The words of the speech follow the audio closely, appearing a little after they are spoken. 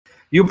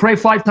You pray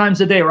 5 times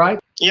a day, right?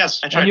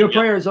 Yes, I try. And your to,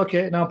 yeah. prayers,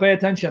 okay, now pay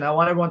attention. I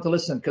want everyone to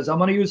listen because I'm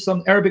going to use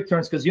some Arabic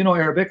terms because you know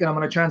Arabic and I'm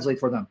going to translate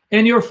for them.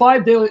 In your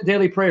 5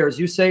 daily prayers,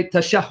 you say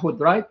tashahhud,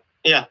 right?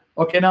 Yeah.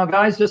 Okay, now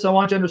guys, just I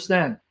want you to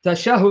understand.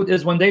 Tashahhud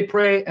is when they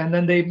pray and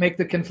then they make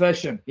the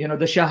confession, you know,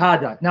 the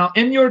shahada. Now,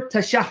 in your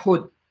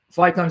tashahhud,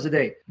 5 times a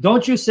day,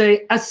 don't you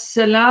say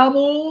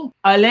Assalamu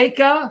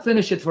alayka?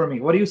 Finish it for me.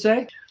 What do you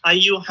say?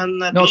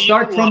 No,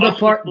 start from the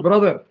part,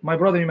 brother, my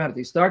brother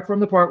humanity. Start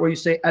from the part where you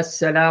say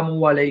Assalamu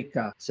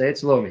alayka. Say it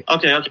slowly.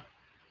 Okay, okay.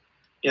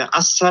 Yeah.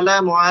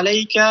 Assalamu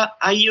alayka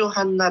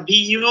ayyuhan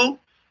nabiyyu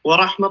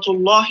wa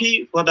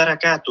rahmatullahi wa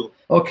barakatuh.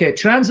 Okay,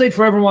 translate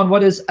for everyone.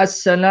 What is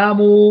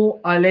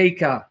Assalamu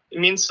alayka? It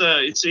means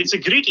it's a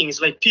greeting.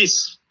 It's like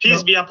peace.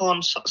 Peace be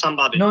upon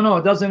somebody. No,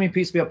 it doesn't mean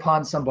peace be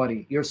upon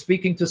somebody. You're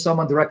speaking to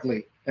someone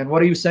directly. And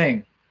what are you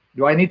saying?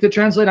 Do I need to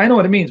translate? I know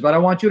what it means, but I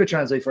want you to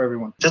translate for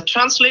everyone. The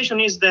translation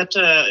is that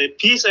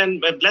peace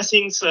and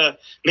blessings,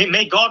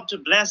 may God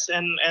bless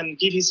and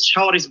give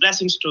shower his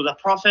blessings to the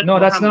Prophet. No,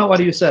 that's not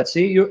what you said.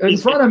 See, you in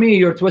front of me,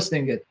 you're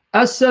twisting it.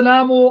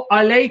 Assalamu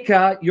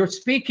alayka, you're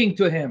speaking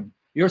to him.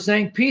 You're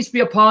saying peace be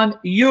upon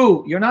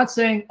you. You're not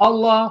saying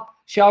Allah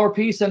shower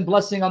peace and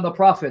blessing on the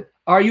Prophet.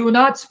 Are you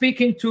not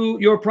speaking to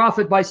your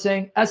Prophet by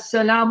saying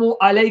Assalamu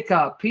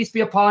alayka, peace be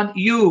upon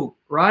you,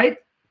 right?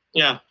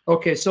 Yeah.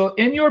 Okay, so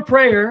in your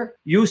prayer,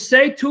 you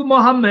say to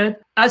Muhammad,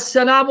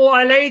 Assalamu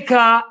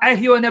alayka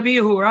ayyuha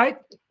nabiyyuhu, right?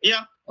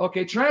 Yeah.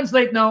 Okay,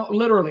 translate now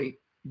literally.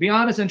 Be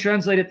honest and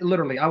translate it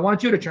literally. I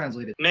want you to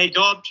translate it. May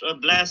God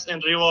bless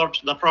and reward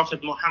the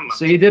Prophet Muhammad.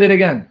 So you did it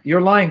again.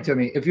 You're lying to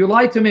me. If you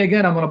lie to me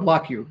again, I'm going to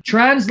block you.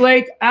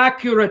 Translate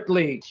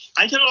accurately.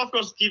 I cannot, of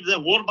course, give the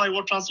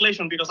word-by-word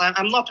translation because I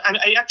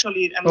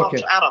actually am Okay.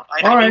 not Arab.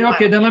 All right,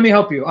 okay, then let me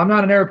help you. I'm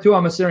not an Arab too.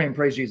 I'm a Syrian.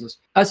 Praise Jesus.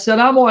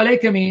 Assalamu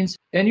alayka means,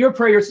 in your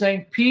prayer, you're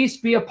saying, peace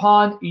be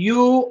upon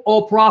you,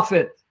 O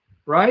Prophet,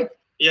 right?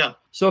 Yeah.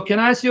 So can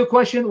I ask you a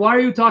question? Why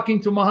are you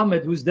talking to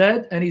Muhammad, who's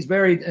dead and he's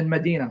buried in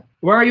Medina?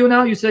 Where are you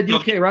now? You said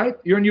UK, right?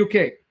 You're in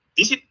UK.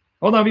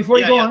 Hold on, before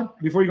you go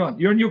on.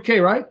 You're in UK,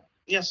 right?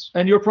 Yes.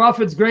 And your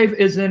Prophet's grave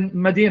is in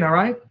Medina,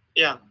 right?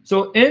 Yeah.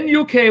 So in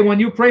UK, when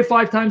you pray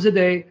 5 times a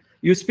day,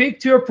 you speak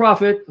to your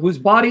Prophet, whose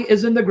body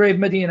is in the grave,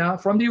 Medina,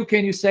 from the UK,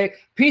 and you say,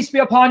 peace be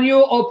upon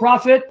you, O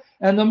Prophet,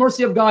 and the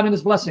mercy of God and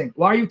his blessing.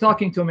 Why are you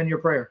talking to him in your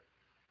prayer?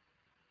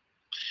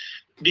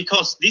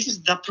 Because this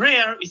is the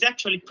prayer is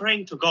actually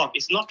praying to God.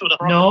 It's not to the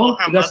Prophet No,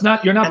 Muhammad. that's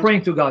not. You're not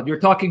praying to God. You're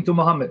talking to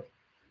Muhammad.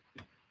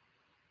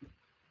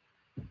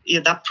 Yeah,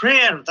 the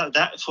prayer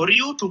that for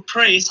you to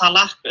pray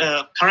Salah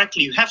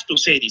correctly, you have to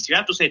say this. You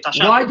have to say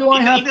Tashahhud. Why do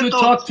I have to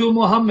talk to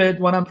Muhammad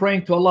when I'm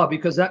praying to Allah?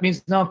 Because that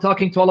means now I'm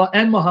talking to Allah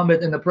and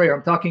Muhammad in the prayer.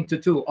 I'm talking to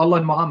two, Allah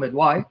and Muhammad.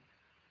 Why?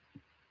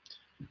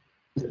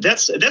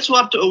 That's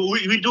what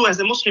we do as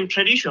a Muslim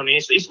tradition.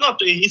 It's not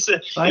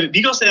Right.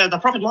 because the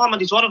Prophet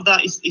Muhammad is one of the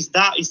is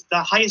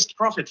the highest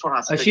prophet for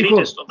us, the Ashiko,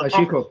 greatest of the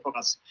Ashiko, prophets for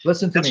us.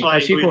 Listen to That's me, why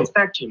we Ashiko.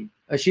 respect him.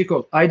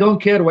 Ashiko, I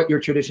don't care what your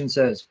tradition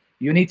says.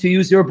 You need to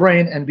use your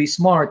brain and be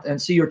smart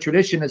and see your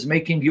tradition as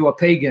making you a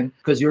pagan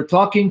because you're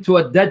talking to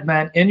a dead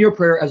man in your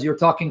prayer as you're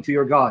talking to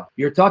your God.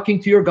 You're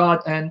talking to your God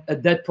and a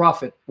dead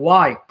prophet.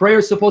 Why? Prayer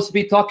is supposed to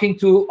be talking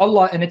to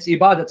Allah and it's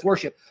ibadah, it's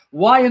worship.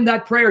 Why in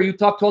that prayer you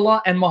talk to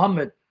Allah and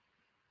Muhammad?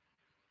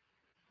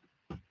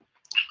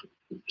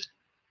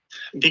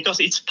 Because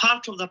it's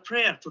part of the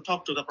prayer to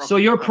talk to the Prophet. So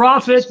your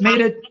prophet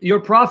made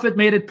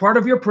it part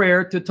of your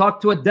prayer to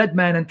talk to a dead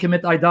man and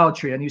commit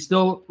idolatry, and you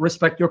still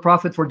respect your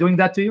prophet for doing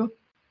that to you?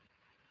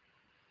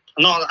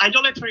 No,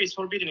 idolatry is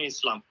forbidden in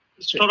Islam.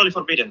 It's totally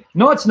forbidden.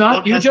 No, it's not.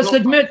 God You has just no-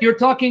 admit you're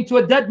talking to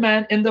a dead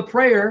man in the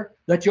prayer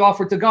that you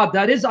offer to God.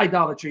 That is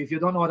idolatry if you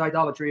don't know what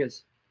idolatry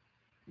is.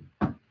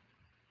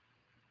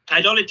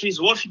 Idolatry is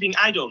worshipping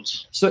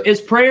idols. So is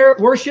prayer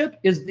worship?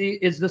 Is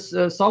this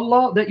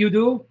salah that you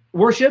do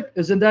worship?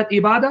 Isn't that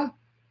ibadah?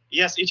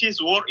 Yes, it is.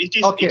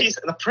 Okay. It is.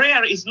 The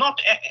prayer is not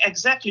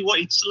exactly what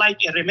it's like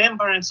a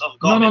remembrance of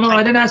God. No, It's like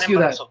I didn't a ask you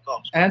that. remembrance of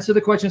God. Answer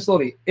the question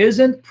slowly.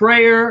 Isn't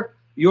prayer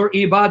your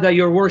ibadah,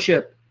 your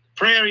worship?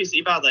 Prayer is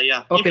ibadah,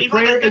 yeah. Okay, Ibadah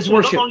prayer is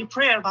worship. Not only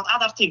prayer, but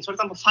other things. For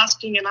example,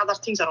 fasting and other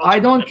things are also I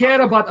don't ibadah.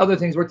 care about other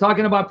things. We're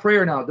talking about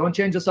prayer now. Don't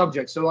change the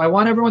subject. So I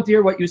want everyone to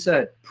hear what you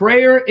said.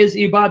 Prayer is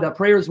ibadah.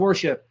 Prayer is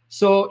worship.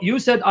 So you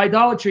said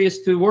idolatry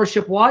is to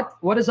worship what?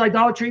 What is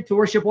idolatry? To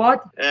worship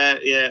what?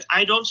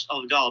 Idols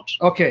of God.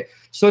 Okay.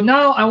 So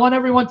now I want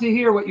everyone to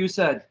hear what you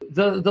said.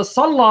 The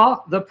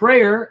salah, the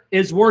prayer,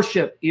 is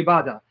worship,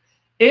 ibadah.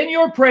 In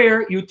your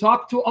prayer, you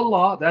talk to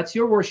Allah. That's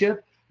your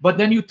worship. But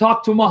then you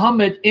talk to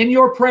Muhammad in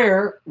your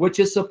prayer, which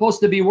is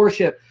supposed to be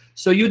worship.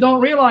 So you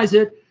don't realize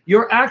it.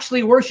 You're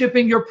actually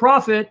worshiping your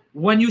prophet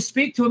when you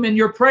speak to him in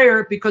your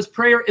prayer because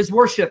prayer is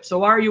worship. So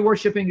why are you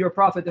worshiping your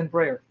prophet in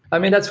prayer? I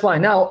mean, that's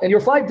fine. Now, in your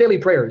 5 daily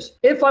prayers,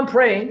 if I'm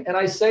praying and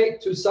I say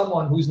to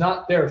someone who's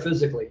not there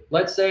physically,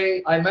 let's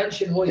say I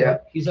mention William,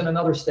 he's in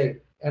another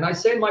state, and I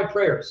say in my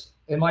prayers,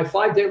 in my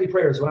 5 daily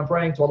prayers when I'm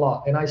praying to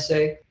Allah, and I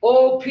say,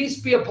 oh, peace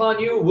be upon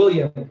you,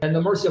 William, and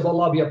the mercy of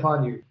Allah be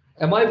upon you.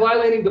 Am I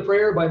violating the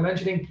prayer by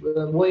mentioning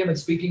William and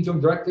speaking to him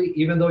directly,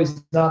 even though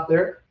he's not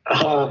there?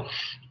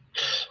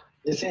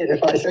 You see,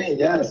 if I say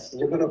yes,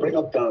 you're going to bring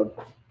up the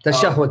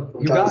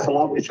Tashahhud. You got it.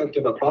 salam we sent to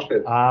the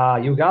Prophet.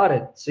 You got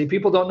it. See,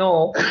 people don't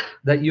know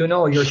that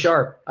you're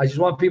sharp. I just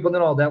want people to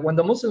know that when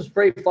the Muslims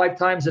pray 5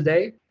 times a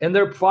day, in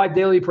their 5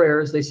 daily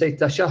prayers, they say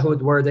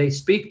tashahhud, where they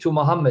speak to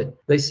Muhammad.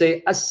 They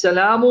say,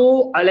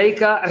 Assalamu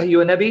alayka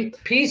ayyuha nabi.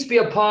 Peace be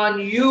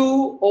upon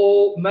you,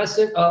 O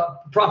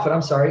Prophet.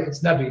 I'm sorry,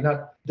 it's Nabi,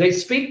 not. They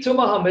speak to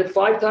Muhammad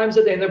 5 times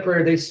a day in their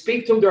prayer. They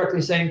speak to him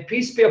directly, saying,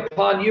 peace be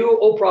upon you,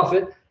 O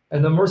Prophet,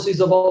 and the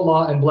mercies of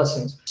Allah and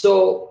blessings.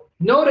 So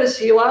notice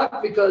he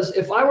laughed, because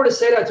if I were to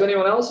say that to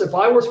anyone else, if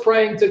I was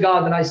praying to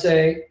God and I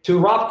say to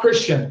Rob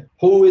Christian,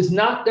 who is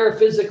not there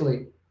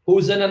physically,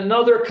 who's in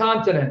another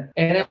continent,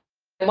 and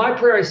in my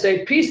prayer I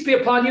say, peace be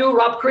upon you,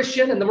 Rob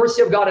Christian, and the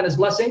mercy of God and his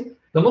blessing,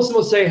 the Muslim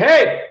will say,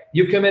 hey,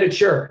 you committed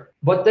shirk.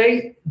 But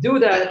they do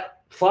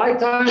that 5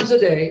 times a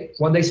day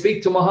when they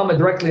speak to Muhammad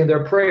directly in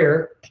their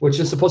prayer, which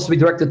is supposed to be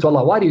directed to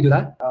Allah. Why do you do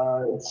that?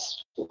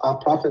 Our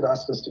Prophet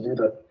asked us to do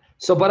that.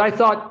 So, but I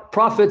thought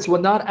prophets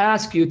would not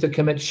ask you to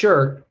commit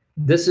shirk.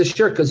 This is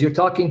shirk because you're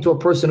talking to a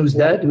person who's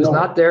dead, who's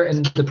not there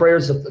in the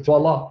prayers to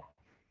Allah.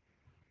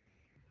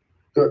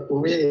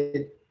 When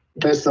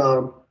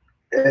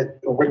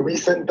we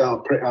send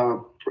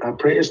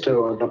prayers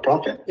to the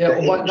Prophet. Yeah,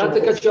 not to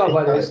cut you off,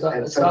 by the way.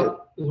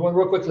 Stop.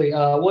 Real quickly.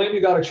 William,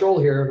 you got a troll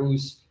here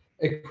who's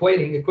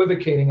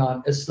equivocating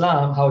on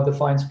Islam, how it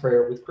defines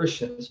prayer with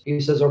Christians. He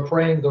says, or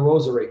praying the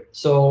rosary.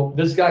 So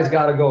this guy's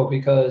got to go,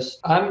 because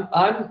I'm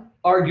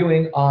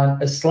arguing on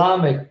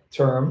Islamic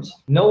terms.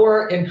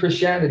 Nowhere in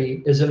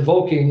Christianity is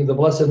invoking the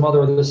Blessed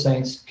Mother of the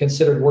Saints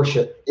considered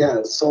worship.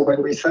 Yeah, so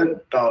when we send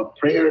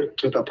prayer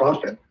to the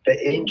Prophet,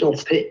 the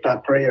angels take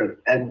that prayer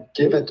and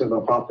give it to the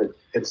Prophet.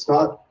 It's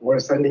not we're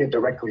sending it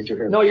directly to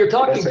him. No, you're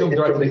talking to him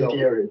directly,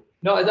 though.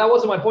 No, that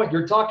wasn't my point.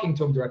 You're talking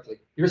to him directly.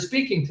 You're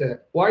speaking to him.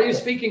 Why are you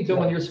speaking to him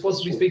when you're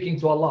supposed to be speaking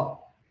to Allah?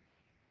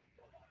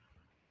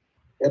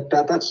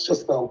 That's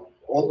just the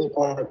only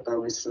part that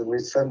we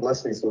send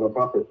blessings to the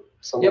Prophet.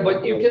 Yeah,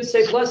 but you can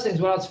say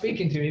blessings without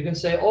speaking to him. You can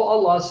say, oh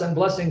Allah, send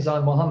blessings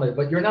on Muhammad,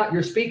 but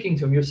you're speaking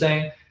to him. You're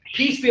saying,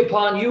 peace be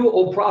upon you,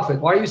 O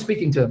Prophet. Why are you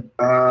speaking to him?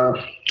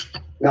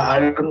 No, I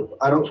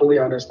don't fully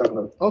understand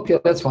that. Okay,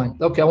 that's fine.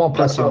 Okay, I won't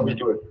press you on.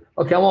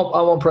 Okay, I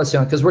won't press you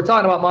on, because we're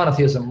talking about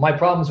monotheism. My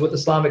problem's with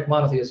Islamic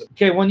monotheism.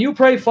 Okay, when you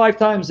pray 5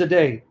 times a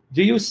day,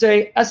 do you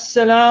say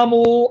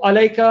Assalamu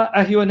alayka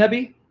ayyuha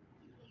nabi?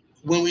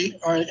 When we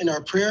are in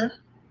our prayer?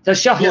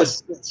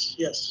 Tashahhud.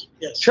 Yes.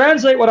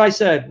 Translate what I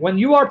said. When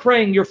you are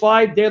praying your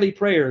 5 daily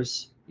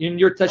prayers in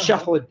your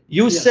tashahhud,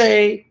 you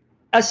say,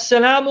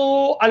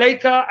 Assalamu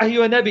alayka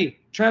ayyuha nabi.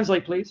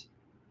 Translate, please.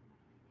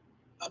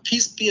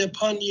 Peace be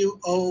upon you,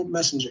 O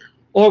messenger.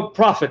 Or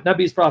prophet,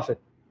 Nabi's prophet.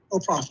 O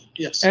prophet,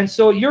 yes. And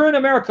so you're in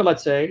America,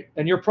 let's say,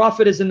 and your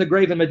prophet is in the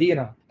grave in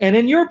Medina. And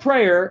in your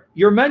prayer,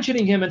 you're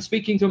mentioning him and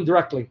speaking to him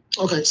directly.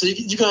 Okay, so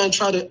you're going to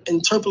try to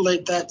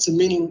interpolate that to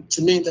mean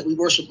that we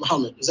worship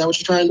Muhammad. Is that what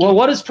you're trying to do? Well,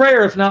 what is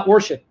prayer if not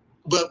worship?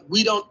 But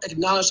we don't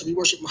acknowledge that we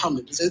worship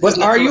Muhammad. But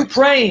are you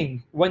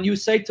praying when you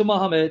say to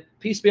Muhammad,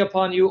 peace be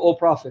upon you, O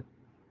prophet?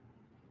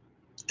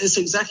 It's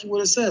exactly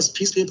what it says.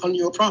 Peace be upon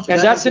you, O prophet.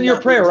 And that's in your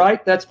prayer,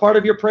 right? That's part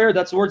of your prayer.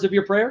 That's the words of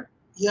your prayer?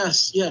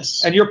 Yes.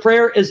 And your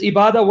prayer is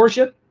ibadah,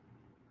 worship?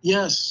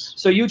 Yes.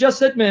 So you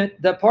just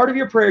admit that part of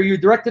your prayer you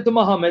directed to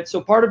Muhammad, so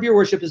part of your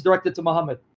worship is directed to Muhammad.